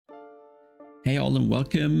Hey all and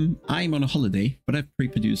welcome. I'm on a holiday, but I've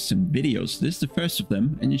pre-produced some videos. This is the first of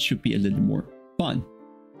them and it should be a little more fun.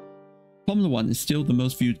 Formula 1 is still the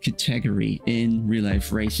most viewed category in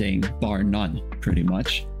real-life racing, bar none, pretty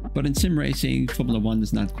much. But in sim racing, Formula 1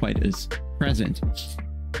 is not quite as present.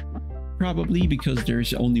 Probably because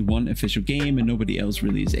there's only one official game and nobody else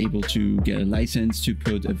really is able to get a license to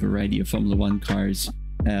put a variety of Formula 1 cars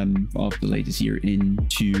of the latest year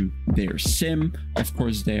into their sim. Of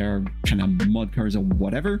course, they are kind of mod cars or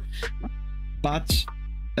whatever, but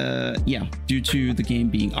yeah, due to the game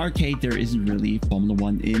being arcade, there isn't really Formula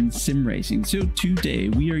 1 in sim racing. So today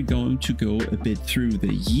we are going to go a bit through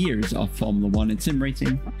the years of Formula 1 in sim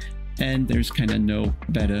racing, and there's kind of no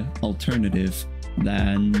better alternative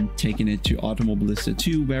than taking it to Automobilista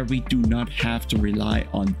 2, where we do not have to rely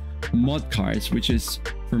on mod cars, which is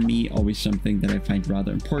for me always something that I find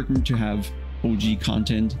rather important, to have OG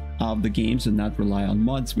content of the games and not rely on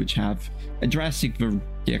mods, which have a drastic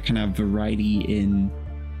kind of variety in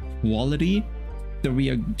quality. So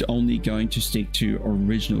we are only going to stick to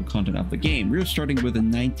original content of the game. We're starting with a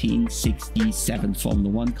 1967 Formula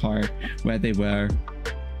 1 car, where they were,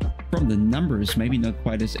 from the numbers, maybe not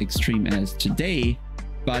quite as extreme as today,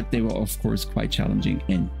 but they were of course quite challenging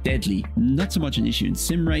and deadly. Not so much an issue in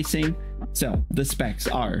sim racing. So the specs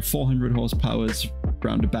are 400 horsepower,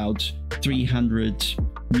 around about 300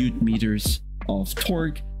 newton meters of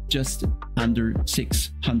torque, just under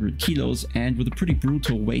 600 kilos, and with a pretty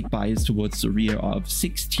brutal weight bias towards the rear of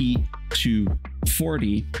 60 to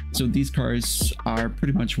 40. So these cars are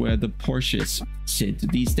pretty much where the Porsches sit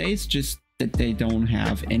these days, just that they don't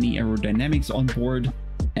have any aerodynamics on board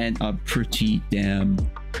and are pretty damn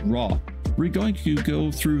raw. We're going to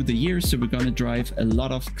go through the years, so we're going to drive a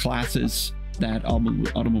lot of classes that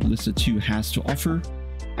Automobilista 2 has to offer,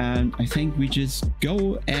 and I think we just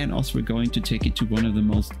go. And also we're going to take it to one of the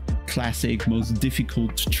most classic, most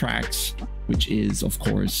difficult tracks, which is of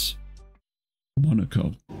course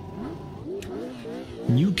Monaco.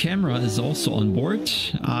 New camera is also on board.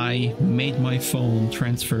 I made my phone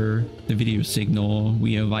transfer the video signal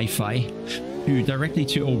via Wi-Fi directly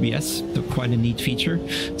to OBS, so quite a neat feature.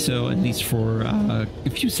 So at least for a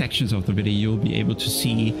few sections of the video you'll be able to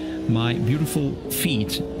see my beautiful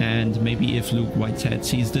feet, and maybe if Luke Whitehead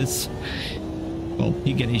sees this, well,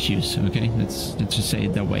 you get issues. Okay, let's just say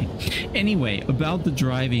it that way. Anyway, about the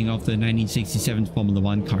driving of the 1967 Formula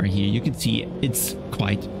 1 car here, you can see it's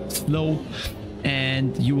quite slow.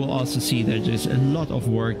 And you will also see that there's a lot of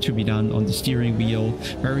work to be done on the steering wheel.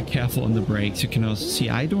 Very careful on the brakes. You can also see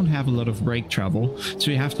I don't have a lot of brake travel, so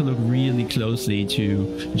you have to look really closely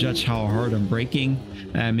to judge how hard I'm braking.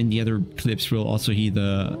 In the other clips we'll also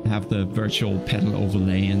have the virtual pedal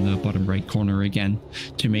overlay in the bottom right corner again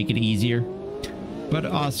to make it easier. But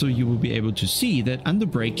also you will be able to see that under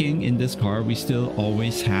braking in this car we still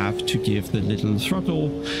always have to give the little throttle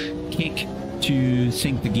kick to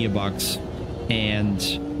sync the gearbox and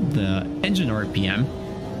the engine RPM.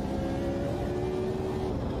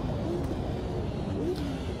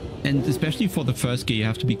 And especially for the first gear you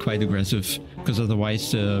have to be quite aggressive, because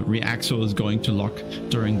otherwise the rear axle is going to lock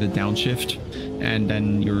during the downshift, and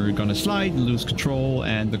then you're gonna slide, lose control,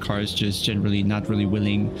 and the car is just generally not really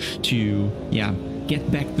willing to get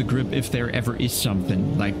back the grip if there ever is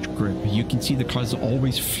something like grip. You can see the car's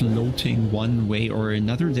always floating one way or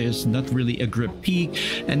another. There's not really a grip peak,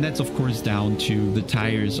 and that's of course down to the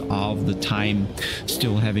tires of the time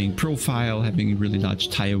still having profile, having really large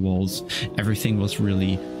tire walls. Everything was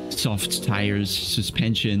really soft tires,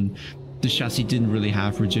 suspension. The chassis didn't really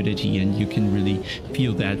have rigidity, and you can really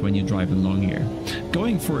feel that when you drive along here.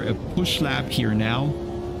 Going for a push lap here now.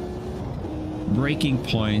 Braking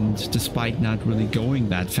point, despite not really going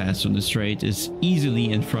that fast on the straight, is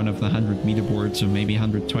easily in front of the 100 meter board, so maybe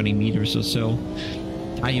 120 meters or so.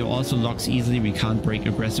 Tire also locks easily, we can't brake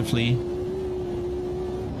aggressively.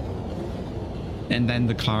 And then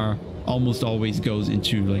the car almost always goes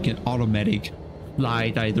into like an automatic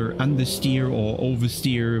slide, either understeer or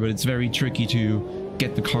oversteer, but it's very tricky to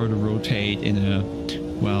get the car to rotate in a,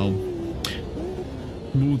 well,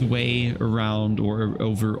 smooth way around or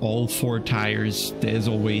over all four tires. There's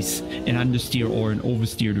always an understeer or an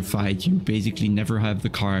oversteer to fight. You basically never have the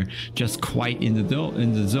car just quite in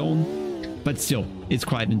the zone, but still it's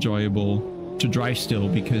quite enjoyable to drive still,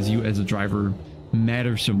 because you as a driver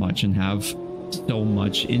matter so much and have so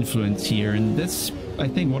much influence here. And that's, I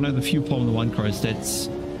think, one of the few Formula 1 cars that's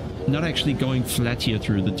not actually going flat here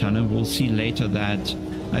through the tunnel. We'll see later that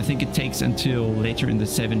I think it takes until later in the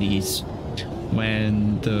 70s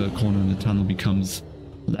when the corner in the tunnel becomes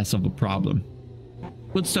less of a problem.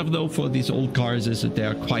 Good stuff though for these old cars is that they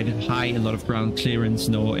are quite high, a lot of ground clearance,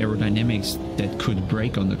 no aerodynamics that could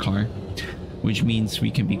break on the car, which means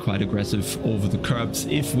we can be quite aggressive over the curbs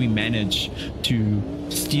if we manage to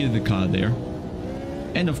steer the car there.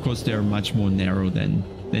 And of course they're much more narrow than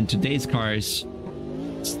today's cars.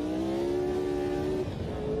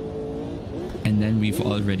 And then we've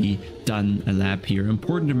already done a lap here.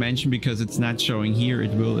 Important to mention because it's not showing here,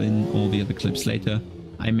 it will in all the other clips later.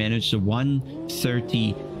 I managed a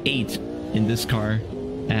 1:38 in this car,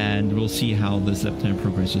 and we'll see how this lap time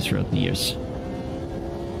progresses throughout the years.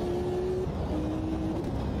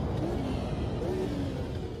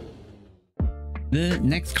 The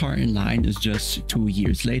next car in line is just 2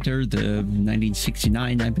 years later, the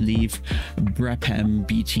 1969, I believe, Brabham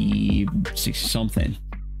BT 60 something.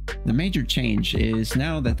 The major change is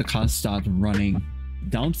now that the cars start running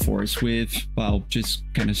downforce with, well, just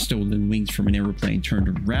kind of stolen wings from an aeroplane turned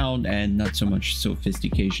around and not so much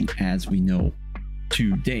sophistication as we know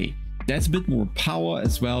today. That's a bit more power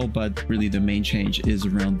as well, but really the main change is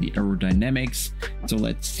around the aerodynamics. So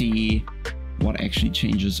let's see what actually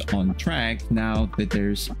changes on track now that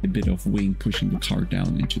there's a bit of wing pushing the car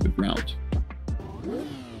down into the ground.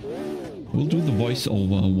 We'll do the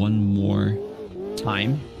voiceover one more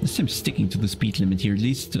time. This time sticking to the speed limit here, at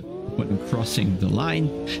least when crossing the line,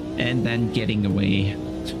 and then getting away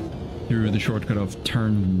through the shortcut of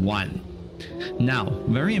turn 1. Now,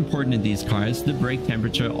 very important in these cars, the brake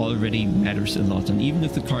temperature already matters a lot, and even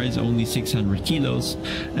if the car is only 600 kilos,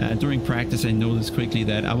 during practice I noticed quickly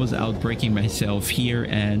that I was out braking myself here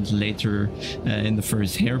and later in the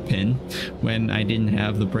first hairpin when I didn't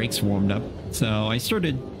have the brakes warmed up. So I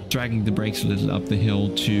started dragging the brakes a little up the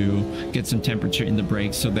hill to get some temperature in the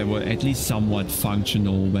brakes so they were at least somewhat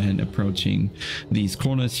functional when approaching these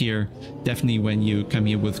corners here. Definitely when you come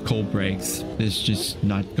here with cold brakes, it's just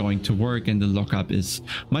not going to work, and the lockup is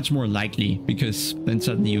much more likely because then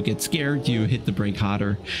suddenly you get scared, you hit the brake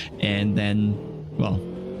harder, and then, well,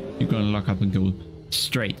 you're gonna lock up and go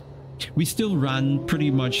straight. We still run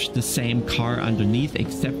pretty much the same car underneath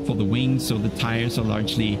except for the wings, so the tires are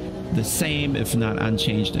largely the same, if not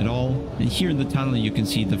unchanged at all. And here in the tunnel you can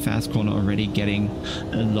see the fast corner already getting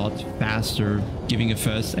a lot faster, giving a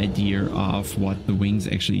first idea of what the wings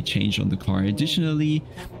actually change on the car. Additionally,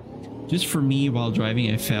 just for me while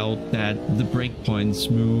driving, I felt that the brake points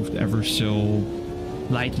moved ever so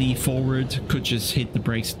lightly forward, could just hit the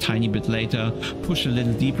brakes a tiny bit later, push a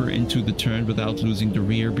little deeper into the turn without losing the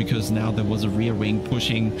rear, because now there was a rear wing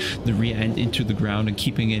pushing the rear end into the ground and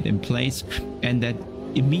keeping it in place, and that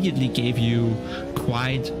immediately gave you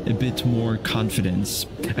quite a bit more confidence.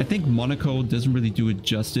 I think Monaco doesn't really do it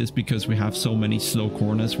justice because we have so many slow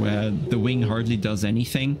corners where the wing hardly does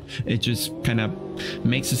anything. It just kind of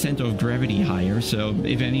makes the center of gravity higher, so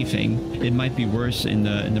if anything it might be worse in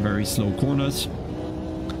the very slow corners.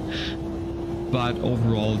 But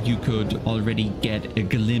overall you could already get a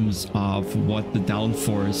glimpse of what the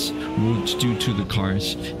downforce would do to the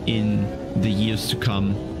cars in the years to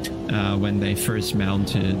come, when they first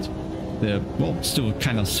mounted the, well, still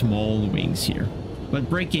kind of small wings here. But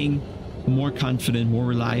braking, more confident, more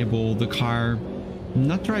reliable, the car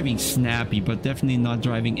not driving snappy, but definitely not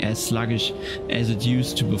driving as sluggish as it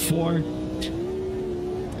used to before,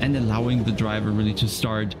 and allowing the driver really to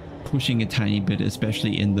start pushing a tiny bit,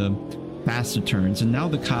 especially in the faster turns. And now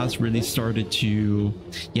the cars really started to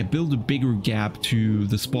build a bigger gap to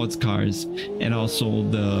the sports cars and also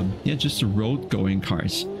the just the road going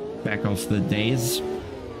cars back of the days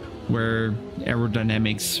where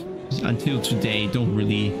aerodynamics until today don't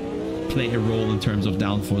really play a role in terms of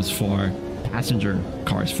downforce for passenger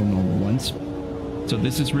cars, for normal ones. So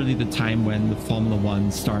this is really the time when the Formula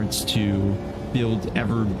One starts to build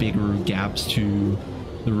ever bigger gaps to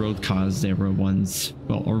the road cars they were once,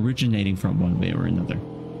 well, originating from one way or another.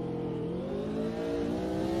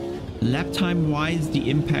 Lap time wise, the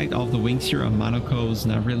impact of the wings here on Monaco is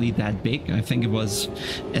not really that big. I think it was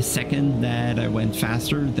a second that I went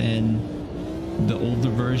faster than the older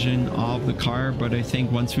version of the car, but I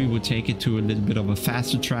think once we would take it to a little bit of a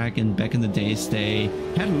faster track, and back in the days they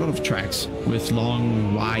had a lot of tracks with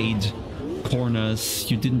long wide corners,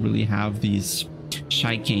 you didn't really have these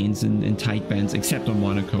chicanes and tight bands except on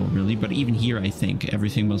Monaco really, but even here I think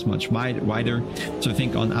everything was much wider, so I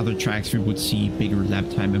think on other tracks we would see bigger lap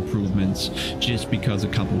time improvements just because a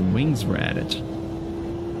couple of wings were added.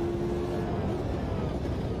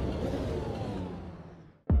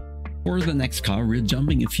 For the next car, we're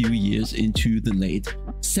jumping a few years into the late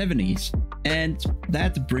 70s, and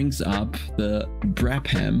that brings up the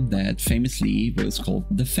Brabham that famously was called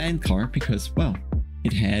the fan car because, well,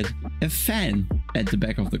 it had a fan at the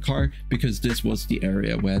back of the car, because this was the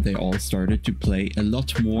area where they all started to play a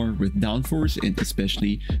lot more with downforce and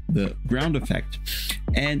especially the ground effect.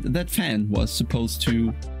 And that fan was supposed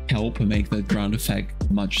to help make that ground effect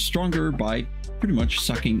much stronger by pretty much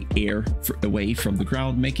sucking air away from the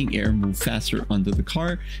ground, making air move faster under the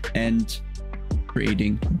car and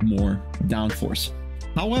creating more downforce.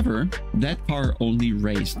 However, that car only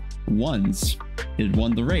raced once. It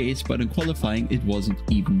won the race, but in qualifying it wasn't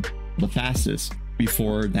even the fastest.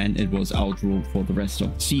 Before then it was outruled for the rest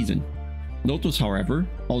of the season. Lotus, however,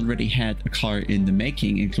 already had a car in the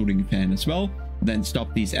making, including a fan as well, then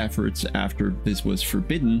stopped these efforts after this was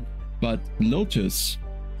forbidden, but Lotus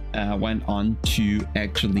went on to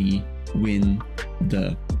actually win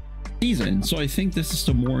the season. So I think this is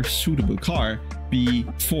the more suitable car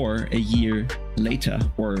before a year later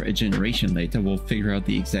or a generation later, we'll figure out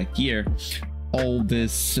the exact year, all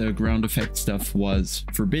this ground effect stuff was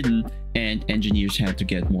forbidden and engineers had to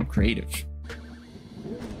get more creative.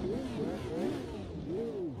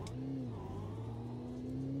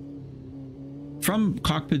 From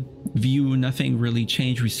cockpit view, nothing really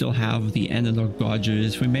changed. We still have the analog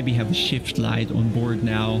dodges. We maybe have a shift light on board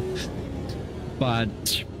now,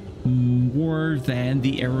 but more than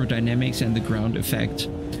the aerodynamics and the ground effect,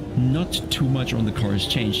 not too much on the car has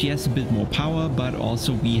changed. Yes, a bit more power, but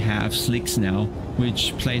also we have slicks now,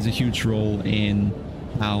 which plays a huge role in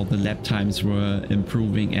how the lap times were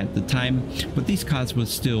improving at the time. But these cars were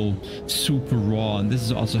still super raw, and this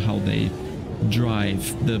is also how they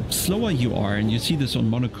drive. The slower you are, and you see this on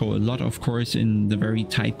Monaco a lot, of course, in the very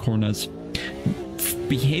tight corners,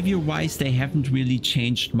 behavior wise they haven't really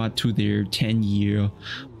changed much to their 10-year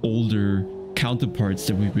older counterparts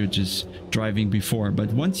that we were just driving before. But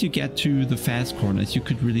once you get to the fast corners, you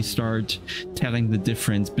could really start telling the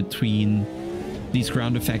difference between these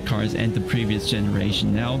ground effect cars and the previous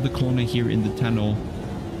generation. Now the corner here in the tunnel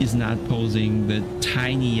is not posing the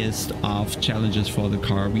tiniest of challenges for the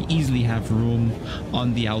car. We easily have room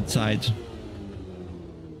on the outside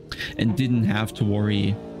and didn't have to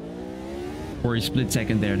worry for a split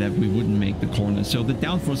second there that we wouldn't make the corner. So the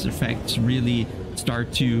downforce effects really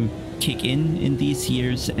start to kick in these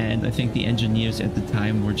years, and I think the engineers at the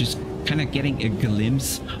time were just kind of getting a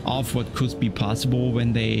glimpse of what could be possible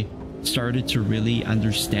when they started to really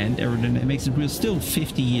understand aerodynamics. It was still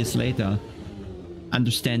 50 years later,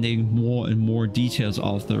 understanding more and more details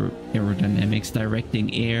of the aerodynamics,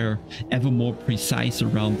 directing air ever more precise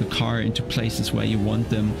around the car into places where you want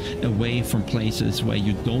them, away from places where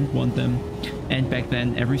you don't want them. And back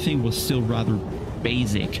then everything was still rather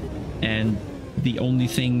basic, and the only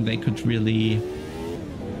thing they could really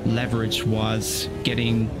leverage was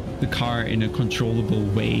getting the car in a controllable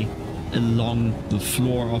way along the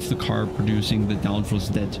floor of the car, producing the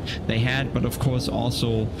downforce that they had. But of course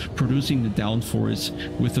also producing the downforce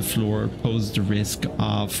with the floor posed the risk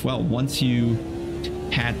of, well, once you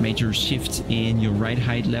had major shifts in your ride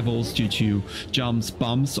height levels due to jumps,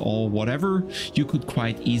 bumps or whatever, you could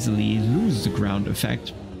quite easily lose the ground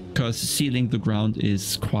effect, because sealing the ground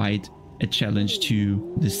is quite a challenge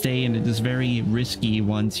to this day, and it is very risky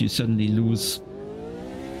once you suddenly lose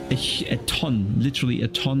a ton, literally a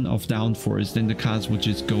ton of downforce, then the cars would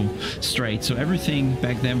just go straight. So everything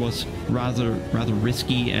back then was rather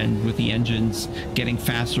risky, and with the engines getting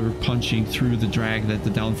faster, punching through the drag that the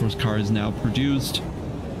downforce cars now produced,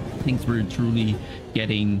 things were truly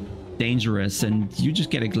getting dangerous. And you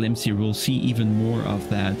just get a glimpse here. We'll see even more of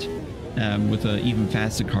that with even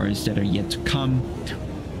faster cars that are yet to come.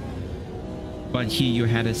 But here you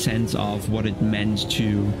had a sense of what it meant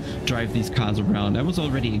to drive these cars around. I was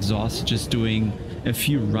already exhausted just doing a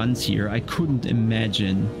few runs here. I couldn't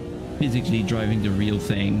imagine physically driving the real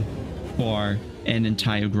thing for an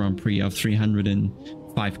entire Grand Prix of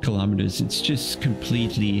 305 kilometers. It's just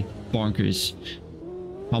completely bonkers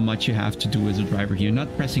how much you have to do as a driver here.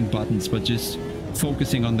 Not pressing buttons, but just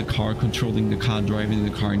focusing on the car, controlling the car, driving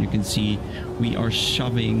the car. And you can see we are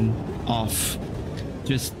shoving off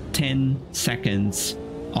just 10 seconds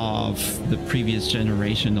of the previous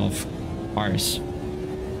generation of cars,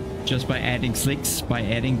 just by adding slicks, by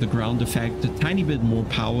adding the ground effect, a tiny bit more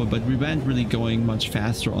power. But we weren't really going much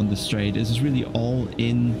faster on the straight. This is really all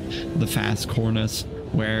in the fast corners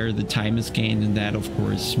where the time is gained, and that of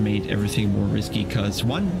course made everything more risky, because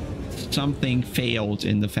something failed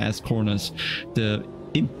in the fast corners, the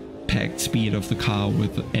impact speed of the car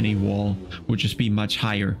with any wall would just be much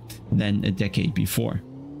higher than a decade before.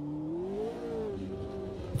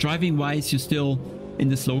 Driving wise, you still in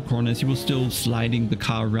the slow corners. He was still sliding the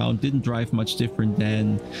car around, didn't drive much different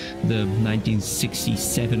than the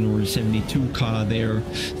 1967 or 72 car there.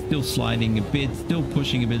 Still sliding a bit, still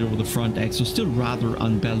pushing a bit over the front axle, still rather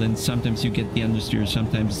unbalanced. Sometimes you get the understeer,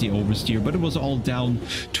 sometimes the oversteer, but it was all down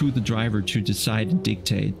to the driver to decide and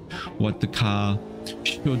dictate what the car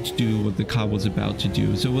should do, what the car was about to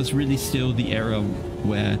do. So it was really still the era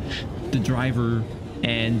where the driver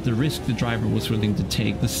and the risk the driver was willing to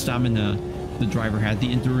take, the stamina the driver had,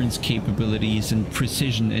 the endurance capabilities and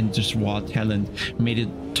precision and just raw talent made a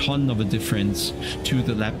ton of a difference to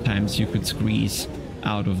the lap times you could squeeze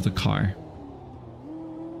out of the car.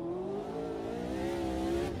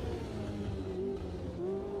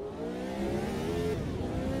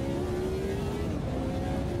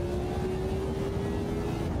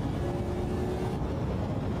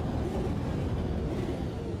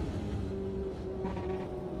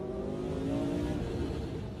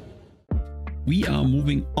 We are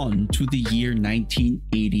moving on to the year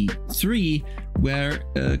 1983, where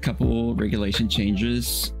a couple regulation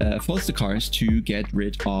changes forced the cars to get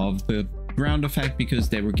rid of the ground effect because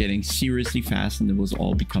they were getting seriously fast and it was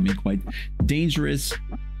all becoming quite dangerous.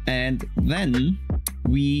 And then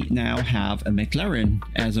we now have a McLaren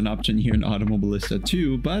as an option here in Automobilista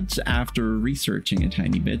too, but after researching a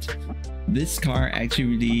tiny bit, this car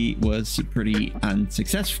actually was pretty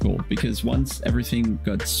unsuccessful because once everything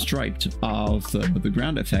got striped of the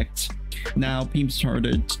ground effects, now teams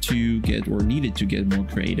started to get or needed to get more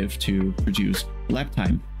creative to produce lap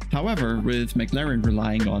time. However, with McLaren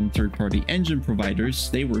relying on third-party engine providers,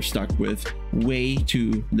 they were stuck with way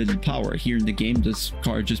too little power. Here in the game, this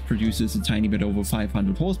car just produces a tiny bit over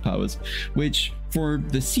 500 horsepower, which for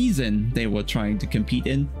the season they were trying to compete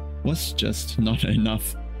in was just not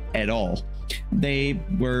enough at all. They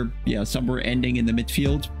were, some were ending in the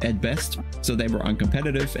midfield at best, so they were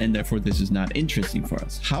uncompetitive, and therefore this is not interesting for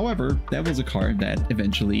us. However, that was a car that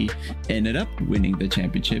eventually ended up winning the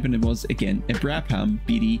championship, and it was again a Brabham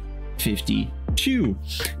BD52.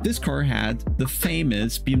 This car had the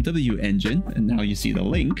famous BMW engine, and now you see the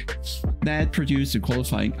link, that produced a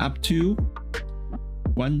qualifying up to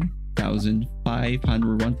 1,500,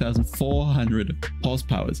 1,400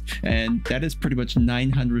 horsepower, and that is pretty much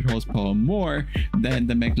 900 horsepower more than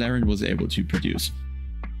the McLaren was able to produce.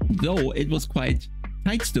 Though it was quite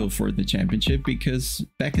tight still for the championship, because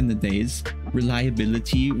back in the days,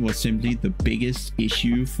 reliability was simply the biggest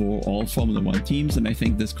issue for all Formula 1 teams, and I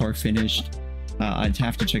think this car finished, I'd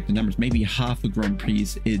have to check the numbers, maybe half the Grand Prix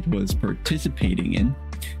it was participating in.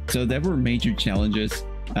 So there were major challenges.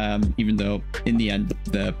 Even though in the end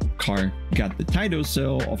the car got the title,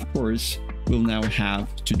 so of course we'll now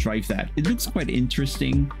have to drive that. It looks quite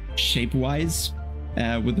interesting shape wise,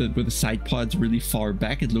 with the side pods really far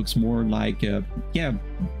back. It looks more like a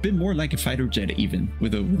bit more like a fighter jet, even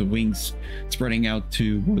with the wings spreading out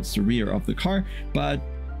towards the rear of the car. But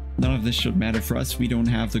none of this should matter for us. We don't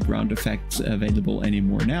have the ground effects available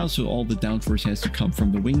anymore now, so all the downforce has to come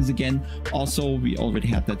from the wings again. Also, we already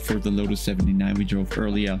had that for the Lotus 79 we drove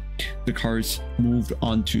earlier. The cars moved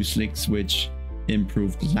on to slicks, which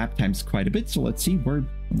improved lap times quite a bit. So let's see where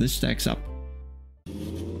this stacks up.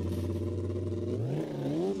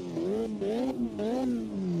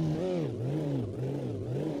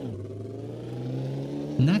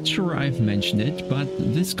 Not sure I've mentioned it, but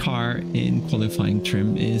this car in qualifying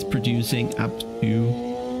trim is producing up to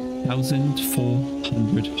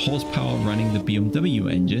 1,400 horsepower running the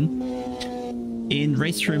BMW engine. In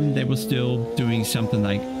race trim, they were still doing something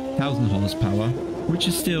like 1,000 horsepower, which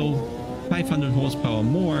is still 500 horsepower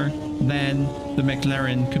more than the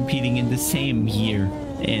McLaren competing in the same year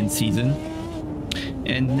and season.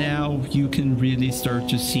 And now you can really start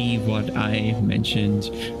to see what I mentioned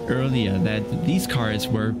earlier, that these cars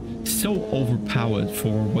were so overpowered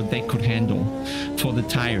for what they could handle, for the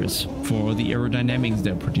tires, for the aerodynamics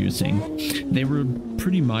they're producing. They were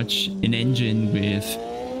pretty much an engine with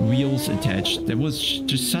wheels attached. There was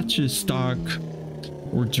just such a stark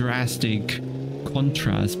or drastic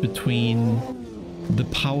contrast between the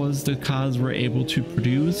powers the cars were able to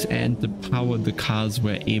produce and the power the cars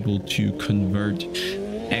were able to convert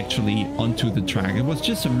actually onto the track. It was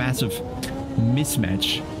just a massive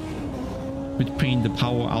mismatch between the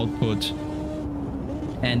power output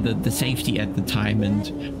and the safety at the time,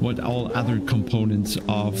 and what all other components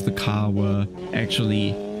of the car were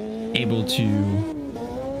actually able to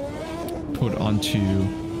put onto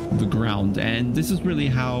the ground. And this is really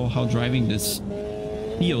how driving this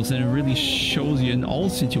feels, and it really shows you in all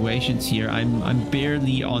situations here. I'm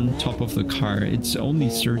barely on top of the car. It's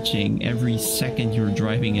only searching every second you're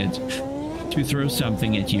driving it to throw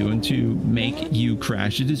something at you and to make you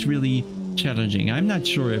crash. It is really challenging. I'm not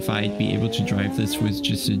sure if I'd be able to drive this with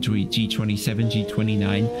just a G27,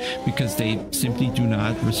 G29, because they simply do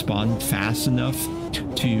not respond fast enough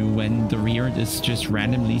to when the rear is just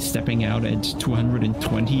randomly stepping out at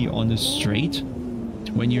 220 on the straight.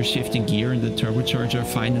 When you're shifting gear and the turbocharger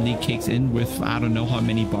finally kicks in with, I don't know how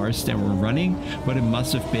many bars they were running, but it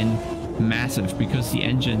must have been massive because the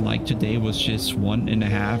engine, like today, was just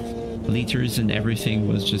 1.5 liters and everything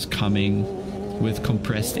was just coming with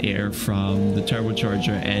compressed air from the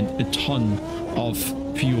turbocharger and a ton of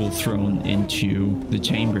fuel thrown into the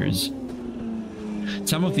chambers.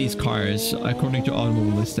 Some of these cars, according to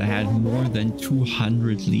Automobilista, had more than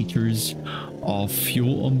 200 liters of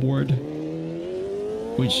fuel on board,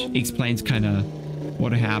 which explains kind of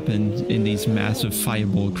what happened in these massive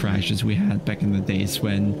fireball crashes we had back in the days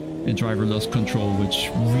when a driver lost control, which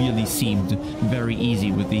really seemed very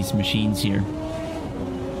easy with these machines here.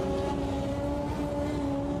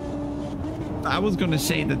 I was gonna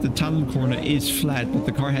say that the tunnel corner is flat, but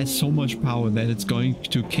the car has so much power that it's going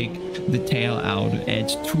to kick the tail out at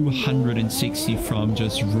 260 from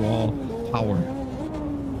just raw power.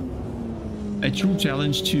 A true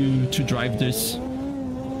challenge to drive this.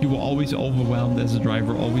 You were always overwhelmed as a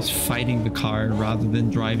driver, always fighting the car rather than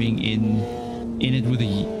driving in it with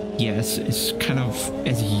a, yes, it's kind of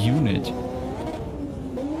as a unit.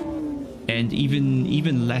 And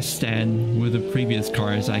even less than with the previous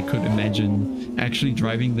cars, I could imagine actually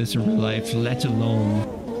driving this in real life, let alone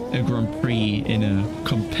a Grand Prix in a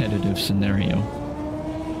competitive scenario.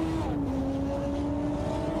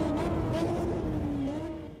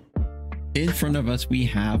 In front of us, we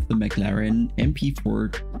have the McLaren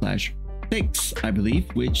MP4/6, I believe,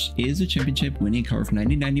 which is a championship winning car of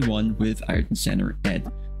 1991 with Ayrton Senna at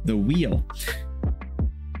the wheel.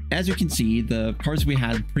 As you can see, the cars we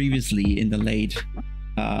had previously in the late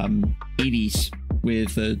 80s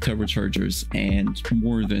with turbochargers and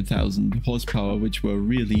more than 1,000 horsepower, which were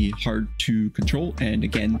really hard to control and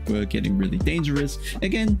again were getting really dangerous.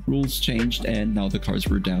 Again, rules changed and now the cars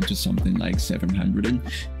were down to something like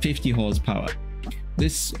 750 horsepower.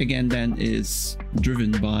 This again then is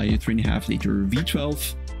driven by a 3.5 liter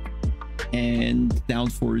V12, and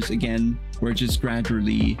downforce again we're just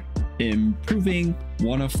gradually improving.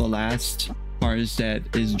 One of the last cars that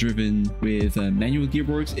is driven with a manual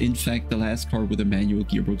gearbox, in fact the last car with a manual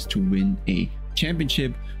gearbox to win a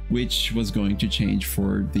championship, which was going to change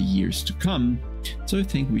for the years to come. So I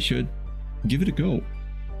think we should give it a go.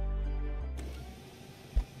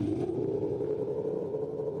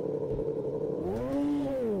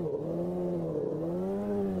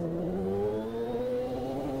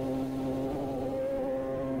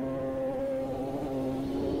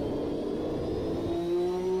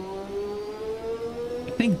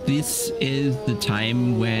 I think this is the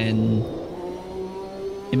time when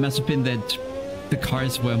it must have been that the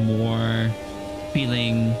cars were more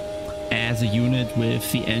feeling as a unit,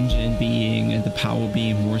 with the engine being and the power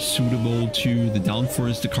being more suitable to the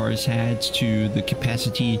downforce the cars had, to the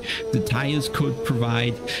capacity the tires could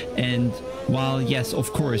provide. And while yes,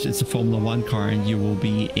 of course it's a Formula 1 car and you will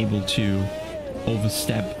be able to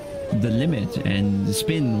overstep the limit and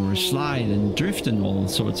spin or slide and drift and all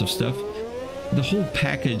sorts of stuff, the whole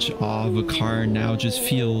package of a car now just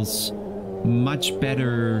feels much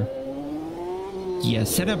better, yeah,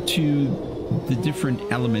 set up to the different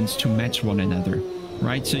elements to match one another,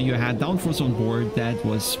 right? So you had downforce on board that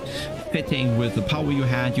was fitting with the power you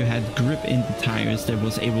had grip in the tires that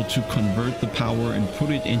was able to convert the power and put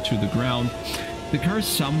it into the ground. The car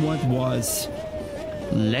somewhat was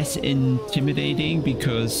less intimidating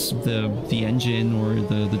because the engine or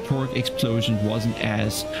the torque explosion wasn't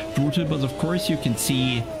as brutal, but of course you can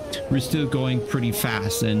see we're still going pretty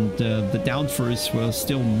fast, and the downforce was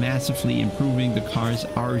still massively improving. The cars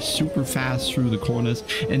are super fast through the corners,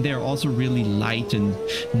 and they're also really light and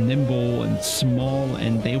nimble and small,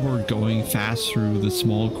 and they were going fast through the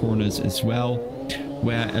small corners as well,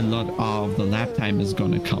 where a lot of the lap time is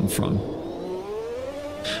gonna come from.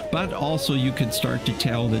 But also you could start to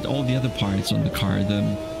tell that all the other parts on the car,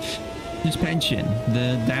 the suspension,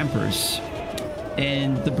 the dampers,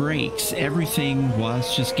 and the brakes, everything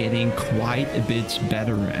was just getting quite a bit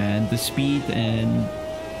better, and the speed and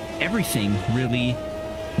everything really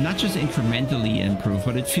not just incrementally improved,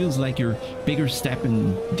 but it feels like you're bigger step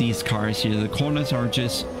in these cars here. The corners are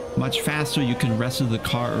just much faster, you can wrestle the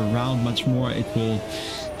car around much more, it will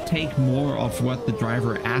take more of what the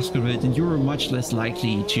driver asks of it, and you're much less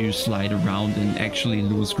likely to slide around and actually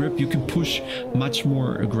lose grip. You can push much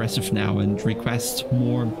more aggressive now and request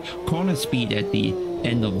more corner speed at the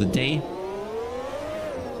end of the day.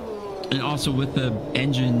 And also with the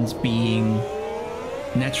engines being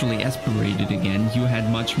naturally aspirated again. You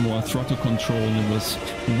had much more throttle control, and it was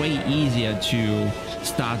way easier to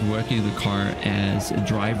start working the car as a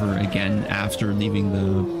driver again after leaving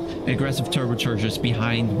the aggressive turbochargers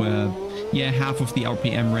behind, where yeah, half of the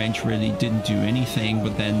RPM range really didn't do anything,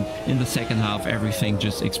 but then in the second half everything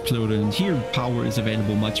just exploded, and here power is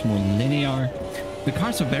available much more linear. The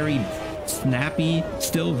cars are very snappy,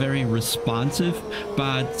 still very responsive,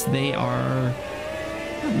 but they are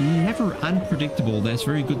never unpredictable. There's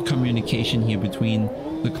very good communication here between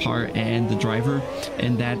the car and the driver,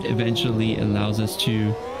 and that eventually allows us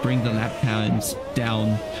to bring the lap times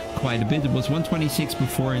down quite a bit. It was 126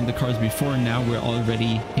 before in the cars before, and now we're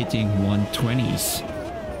already hitting 120s.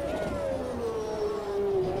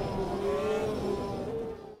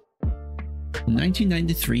 In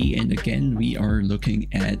 1993, and again we are looking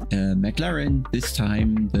at a McLaren, this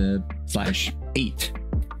time the Flash 8.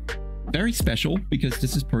 Very special because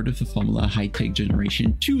this is part of the Formula High-Tech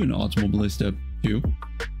Generation 2 in Automobilista 2,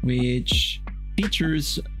 which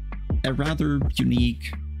features a rather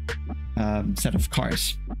unique set of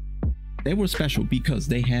cars. They were special because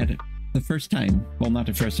they had the first time, well, not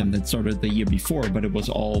the first time, that started the year before, but it was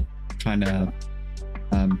all kind of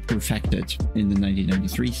perfected in the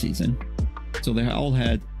 1993 season. So they all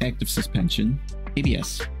had active suspension,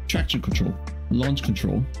 ABS, traction control, launch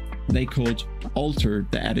control. They could alter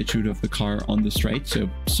the attitude of the car on the straight, so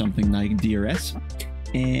something like DRS.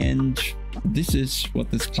 And this is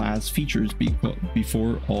what this class features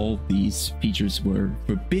before all these features were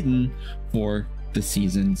forbidden for the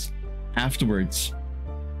seasons afterwards.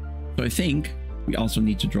 So I think we also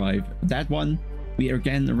need to drive that one. We are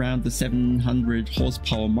again around the 700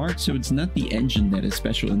 horsepower mark, so it's not the engine that is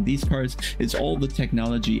special in these cars, it's all the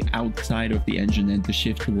technology outside of the engine, and the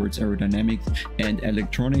shift towards aerodynamics and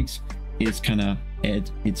electronics is kind of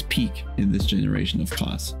at its peak in this generation of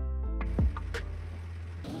cars.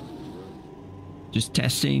 Just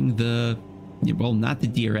testing the, well, not the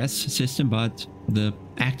DRS system, but the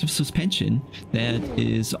active suspension that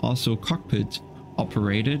is also cockpit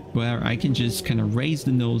operated, where I can just kind of raise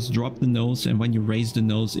the nose, drop the nose, and when you raise the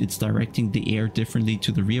nose, it's directing the air differently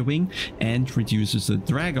to the rear wing and reduces the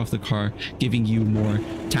drag of the car, giving you more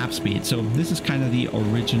tap speed. So this is kind of the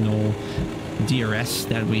original DRS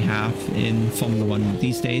that we have in Formula 1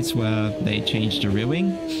 these days, where they changed the rear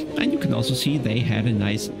wing. And you can also see they had a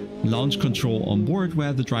nice launch control on board,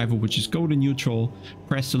 where the driver would just go to neutral,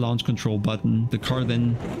 press the launch control button, the car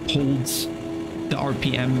then holds the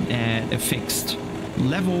RPM at a fixed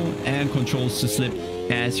level and controls the slip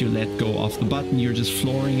as you let go of the button. You're just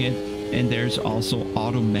flooring it, and there's also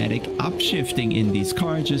automatic upshifting in these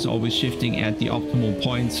cars, just always shifting at the optimal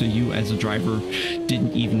point, so you as a driver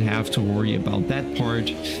didn't even have to worry about that part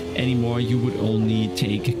anymore. You would only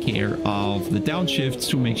take care of the downshifts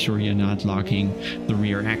to make sure you're not locking the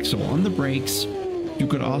rear axle. On the brakes, you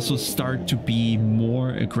could also start to be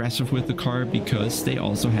more aggressive with the car because they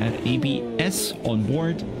also had ABS on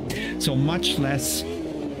board. So much less,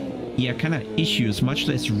 yeah, kind of issues, much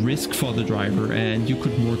less risk for the driver, and you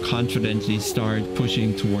could more confidently start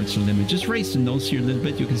pushing towards the limit. Just raise the nose here a little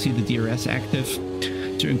bit. You can see the DRS active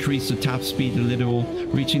to increase the top speed a little,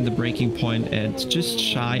 reaching the braking point at just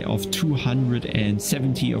shy of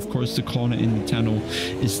 270. Of course, the corner in the tunnel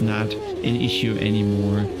is not an issue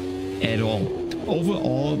anymore at all.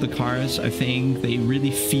 Overall, the cars, I think they really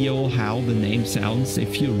feel how the name sounds. They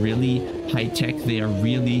feel really high-tech. They are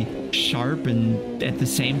really sharp and at the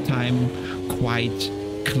same time quite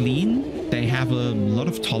clean. They have a lot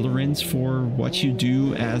of tolerance for what you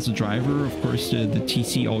do as a driver. Of course, the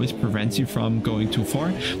TC always prevents you from going too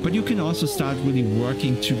far, but you can also start really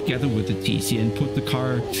working together with the TC and put the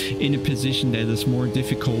car in a position that is more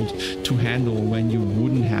difficult to handle when you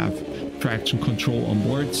wouldn't have traction control on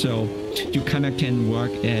board. So you kind of can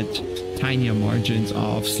work at tinier margins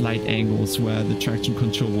of slight angles where the traction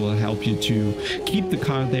control will help you to keep the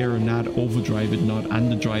car there and not overdrive it, not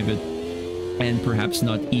underdrive it, and perhaps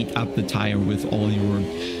not eat up the tire with all your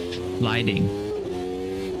gliding.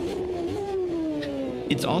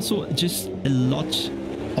 It's also just a lot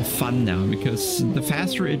of fun now, because the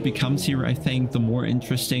faster it becomes here, I think the more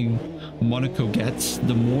interesting Monaco gets,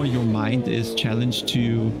 the more your mind is challenged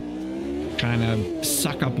to kind of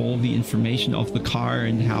suck up all the information of the car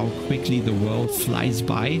and how quickly the world flies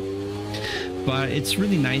by. But it's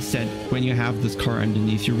really nice that when you have this car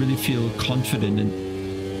underneath, you really feel confident, and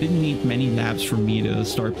didn't need many laps for me to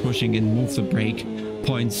start pushing and move the brake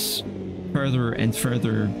points further and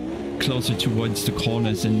further closer towards the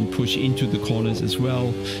corners and push into the corners as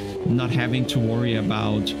well, not having to worry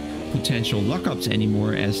about potential lockups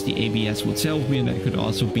anymore, as the ABS would tell me, and I could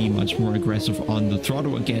also be much more aggressive on the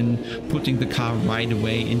throttle again, putting the car right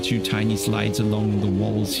away into tiny slides along the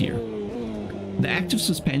walls here. The active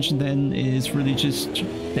suspension then is really just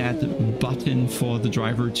that button for the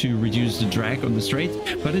driver to reduce the drag on the straight,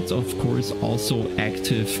 but it's of course also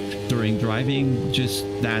active during driving, just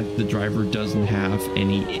that the driver doesn't have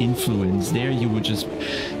any influence there. You would just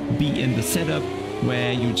be in the setup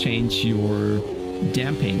where you change your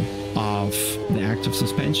damping of the active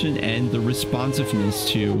suspension and the responsiveness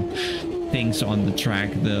to things on the track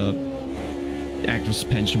the active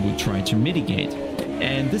suspension would try to mitigate.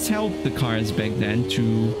 And this helped the cars back then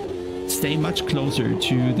to stay much closer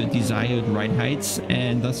to the desired ride heights,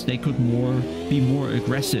 and thus they could be more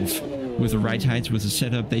aggressive with the ride heights with the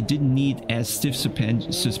setup. They didn't need as stiff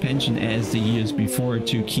suspension as the years before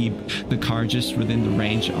to keep the car just within the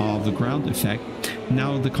range of the ground effect.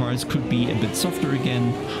 Now the cars could be a bit softer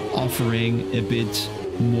again, offering a bit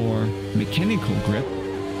more mechanical grip,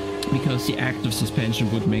 because the active suspension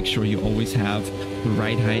would make sure you always have the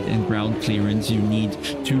ride height and ground clearance you need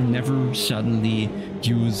to never suddenly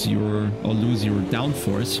lose your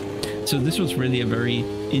downforce. So this was really a very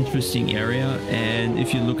interesting area, and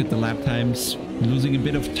if you look at the lap times, losing a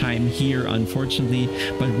bit of time here unfortunately,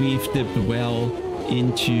 but we've dipped well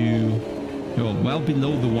into well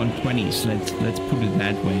below the 120s, let's put it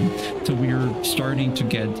that way. So we're starting to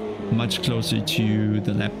get much closer to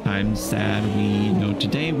the lap times that we know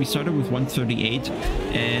today. We started with 138,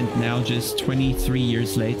 and now just 23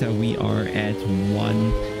 years later we are at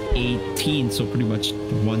 118, so pretty much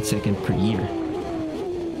 1 second per year.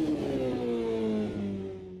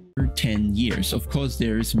 10 years. Of course,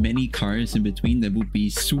 there's many cars in between that would be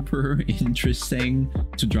super interesting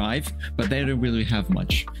to drive, but they don't really have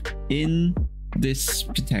much in this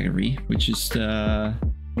category, which is the,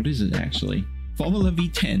 what is it actually? Formula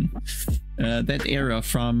V10. That era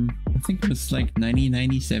from, I think it was like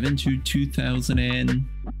 1997 to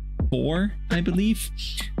 2004, I believe.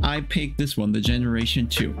 I picked this one, the Generation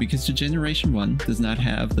 2, because the Generation 1 does not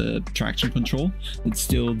have the traction control. It's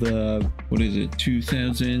still the, what is it,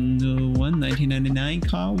 2001, 1999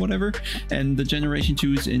 car, whatever. And the Generation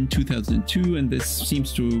 2 is in 2002, and this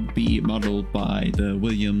seems to be modeled by the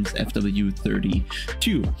Williams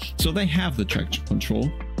FW32. So they have the traction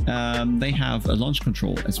control. They have a launch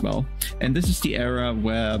control as well, and this is the era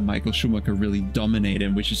where Michael Schumacher really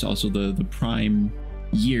dominated, which is also the prime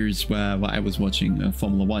years where I was watching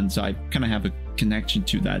Formula 1, so I kind of have a connection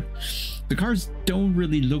to that. The cars don't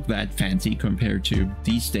really look that fancy compared to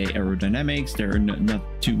these day aerodynamics. There are not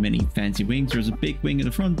too many fancy wings. There's a big wing in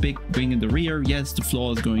the front, big wing in the rear. Yes, the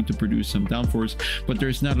floor is going to produce some downforce, but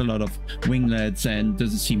there's not a lot of winglets, and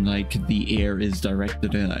doesn't seem like the air is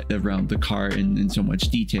directed around the car in so much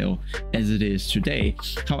detail as it is today.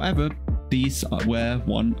 However, these were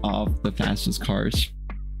one of the fastest cars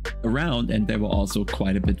around, and they were also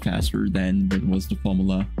quite a bit faster than what was the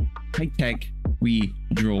Formula high-tech we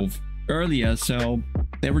drove earlier, so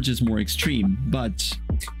they were just more extreme. But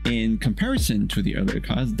in comparison to the earlier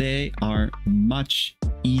cars, they are much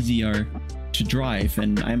easier to drive,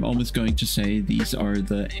 and I'm almost going to say these are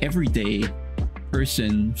the everyday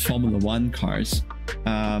person Formula 1 cars.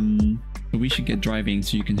 So we should get driving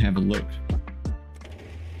so you can have a look.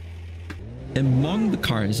 Among the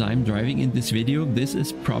cars I'm driving in this video, this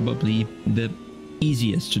is probably the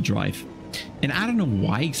easiest to drive. And I don't know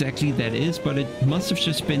why exactly that is, but it must have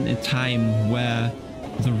just been a time where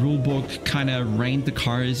the rulebook kind of reined the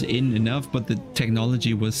cars in enough, but the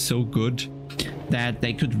technology was so good that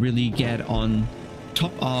they could really get on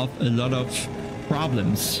top of a lot of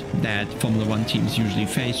problems that Formula 1 teams usually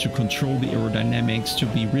face, to control the aerodynamics, to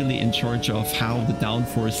be really in charge of how the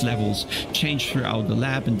downforce levels change throughout the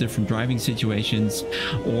lap in different driving situations,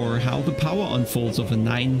 or how the power unfolds of a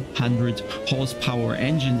 900 horsepower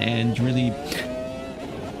engine, and really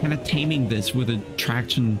kind of taming this with a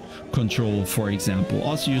traction control, for example.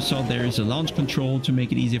 Also, you saw there is a launch control to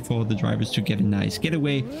make it easier for the drivers to get a nice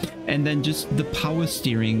getaway, and then just the power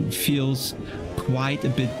steering feels quite a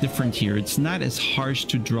bit different here. It's not as harsh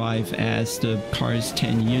to drive as the cars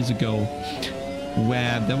 10 years ago,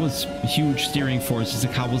 where there was huge steering forces. The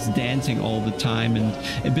car was dancing all the time, and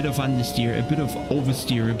a bit of understeer, a bit of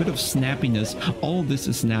oversteer, a bit of snappiness. All this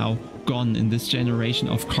is now gone in this generation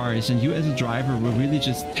of cars, and you as a driver were really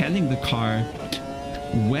just telling the car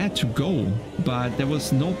where to go, but there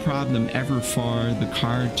was no problem ever for the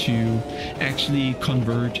car to actually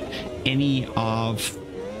convert any of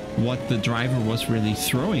what the driver was really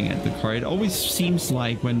throwing at the car. It always seems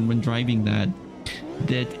like when driving that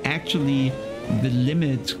that actually the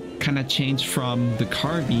limit kind of changed from the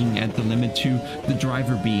car being at the limit to the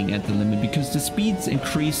driver being at the limit, because the speeds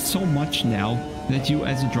increased so much now that you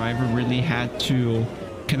as a driver really had to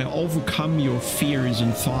kind of overcome your fears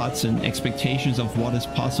and thoughts and expectations of what is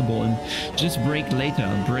possible and just brake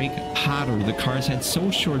later, brake harder. The cars had so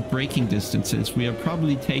short braking distances. We are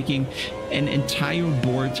probably taking an entire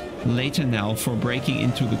board later now for braking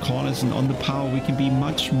into the corners, and on the power we can be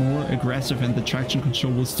much more aggressive, and the traction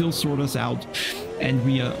control will still sort us out, and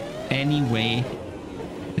we are anyway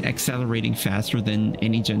accelerating faster than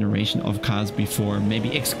any generation of cars before,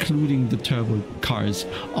 maybe excluding the turbo cars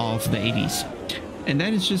of the 80s. And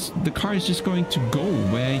that is just, the car is just going to go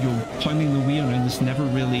where you're pointing the wheel, and it's never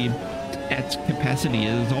really at capacity.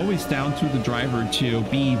 It is always down to the driver to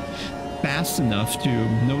be fast enough to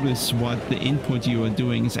notice what the input you are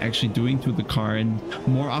doing is actually doing to the car, and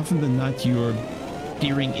more often than not you're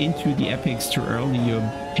steering into the apex too early, you're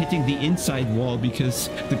hitting the inside wall because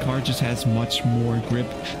the car just has much more grip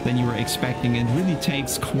than you were expecting. It really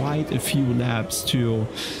takes quite a few laps to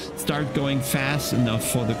start going fast enough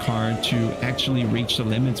for the car to actually reach the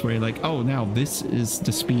limits where you're like, oh, now this is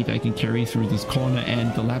the speed I can carry through this corner.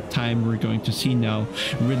 And the lap time we're going to see now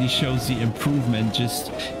really shows the improvement. Just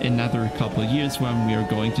another couple of years when we are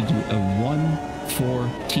going to do a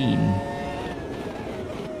 1:14.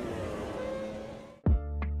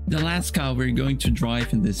 The last car we're going to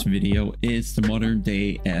drive in this video is the modern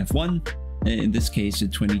day F1, in this case the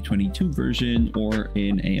 2022 version, or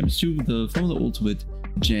in AM2 the Formula Ultimate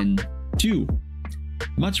Gen 2.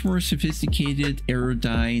 Much more sophisticated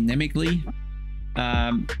aerodynamically,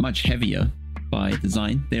 much heavier by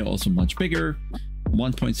design. They're also much bigger.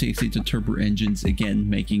 1.6 liter turbo engines again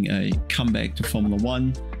making a comeback to Formula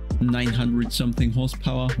 1. 900 something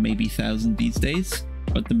horsepower, maybe 1000 these days.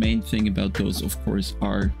 But the main thing about those, of course,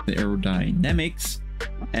 are the aerodynamics.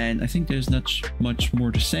 And I think there's not much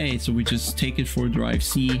more to say, so we just take it for a drive,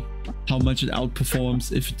 see how much it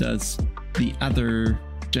outperforms, if it does the other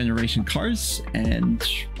generation cars, and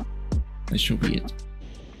that should be it.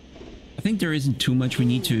 I think there isn't too much we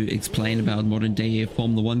need to explain about modern day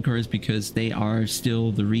Formula 1 cars because they are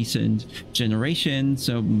still the recent generation,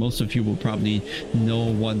 so most of you will probably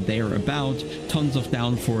know what they're about. Tons of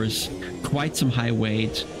downforce, quite some high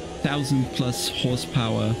weight, 1000+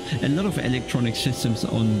 horsepower, a lot of electronic systems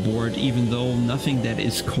on board, even though nothing that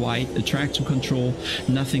is quite a traction control,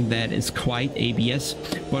 nothing that is quite ABS.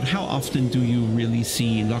 But how often do you really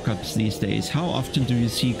see lockups these days? How often do you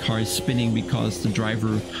see cars spinning because the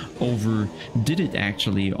driver overdid it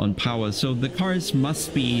actually on power? So the cars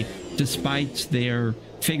must be, despite their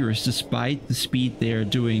figures, despite the speed they're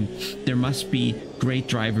doing, there must be great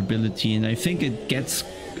drivability, and I think it gets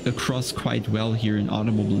across quite well here in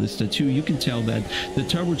Automobilista too. You can tell that the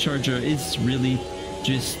turbocharger is really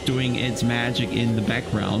just doing its magic in the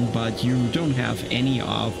background, but you don't have any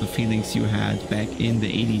of the feelings you had back in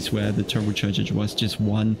the 80s where the turbocharger was just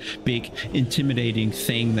one big intimidating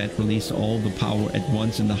thing that released all the power at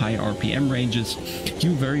once in the high RPM ranges.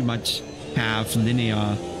 You very much have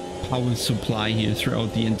linear power supply here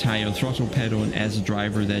throughout the entire throttle pedal, and as a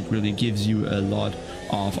driver that really gives you a lot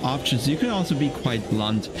of options. You can also be quite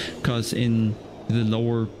blunt because in the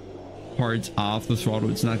lower parts of the throttle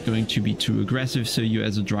it's not going to be too aggressive, so you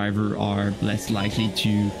as a driver are less likely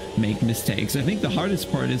to make mistakes. I think the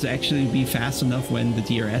hardest part is actually be fast enough when the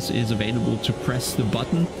DRS is available to press the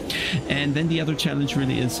button, and then the other challenge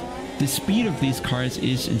really is the speed of these cars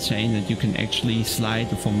is insane, that you can actually slide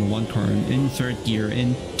the Formula 1 car in third gear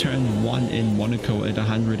in turn 1 in Monaco at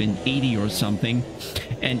 180 or something,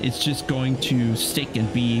 and it's just going to stick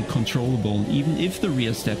and be controllable. Even if the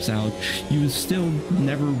rear steps out, you still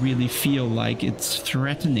never really feel like it's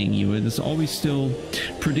threatening you. It is always still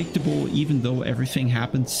predictable, even though everything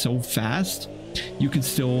happens so fast. You can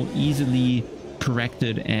still easily correct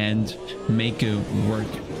it and make it work.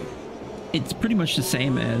 It's pretty much the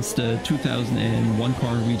same as the 2001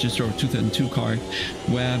 car we just drove, 2002 car,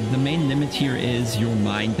 where the main limit here is your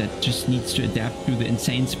mind that just needs to adapt to the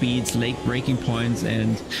insane speeds, late braking points,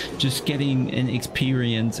 and just getting an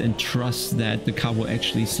experience and trust that the car will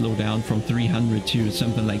actually slow down from 300 to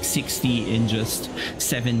something like 60 in just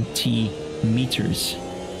 70 meters.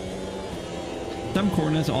 Some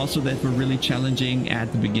corners also that were really challenging at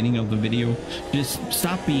the beginning of the video just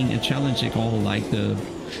stopped being a challenge at all, like the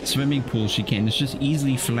swimming pool chicane. It's just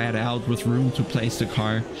easily flat out with room to place the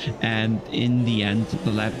car, and in the end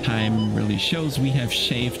the lap time really shows we have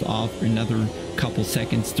shaved off another couple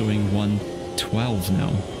seconds, doing 1:12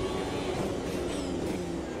 now.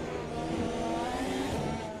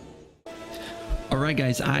 Alright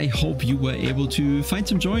guys, I hope you were able to find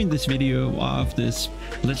some joy in this video of this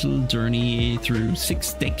little journey through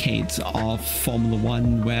 6 decades of Formula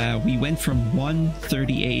 1, where we went from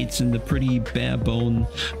 138s and the pretty bare bone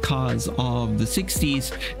cars of the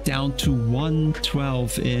 60s down to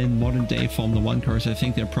 112 in modern day Formula 1 cars. I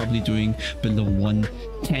think they're probably doing below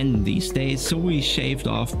 110 these days, so we shaved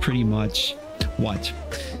off pretty much, what,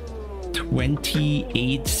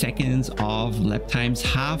 28 seconds of lap times,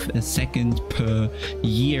 half a second per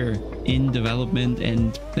year in development,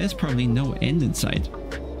 and there's probably no end in sight.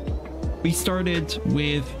 We started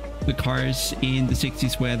with the cars in the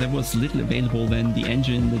 60s where there was little available then. The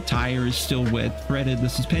engine, the tires still were threaded, the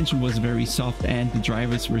suspension was very soft, and the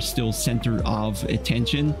drivers were still center of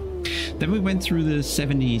attention. Then we went through the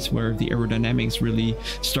 70s where the aerodynamics really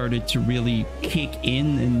started to really kick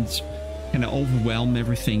in and kind of overwhelm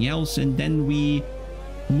everything else, and then we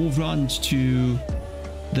moved on to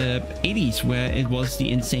the 80s where it was the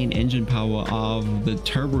insane engine power of the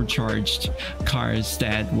turbocharged cars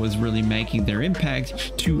that was really making their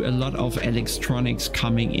impact, to a lot of electronics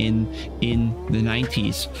coming in the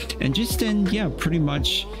 90s. And just then, yeah, pretty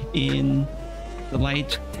much in the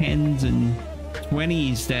late 10s and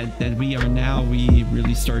 20s that we are now, we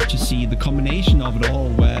really start to see the combination of it all,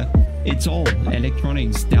 where it's all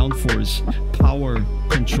electronics, downforce, power,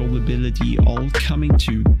 controllability, all coming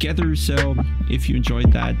together. So if you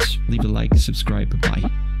enjoyed that, leave a like, subscribe, bye.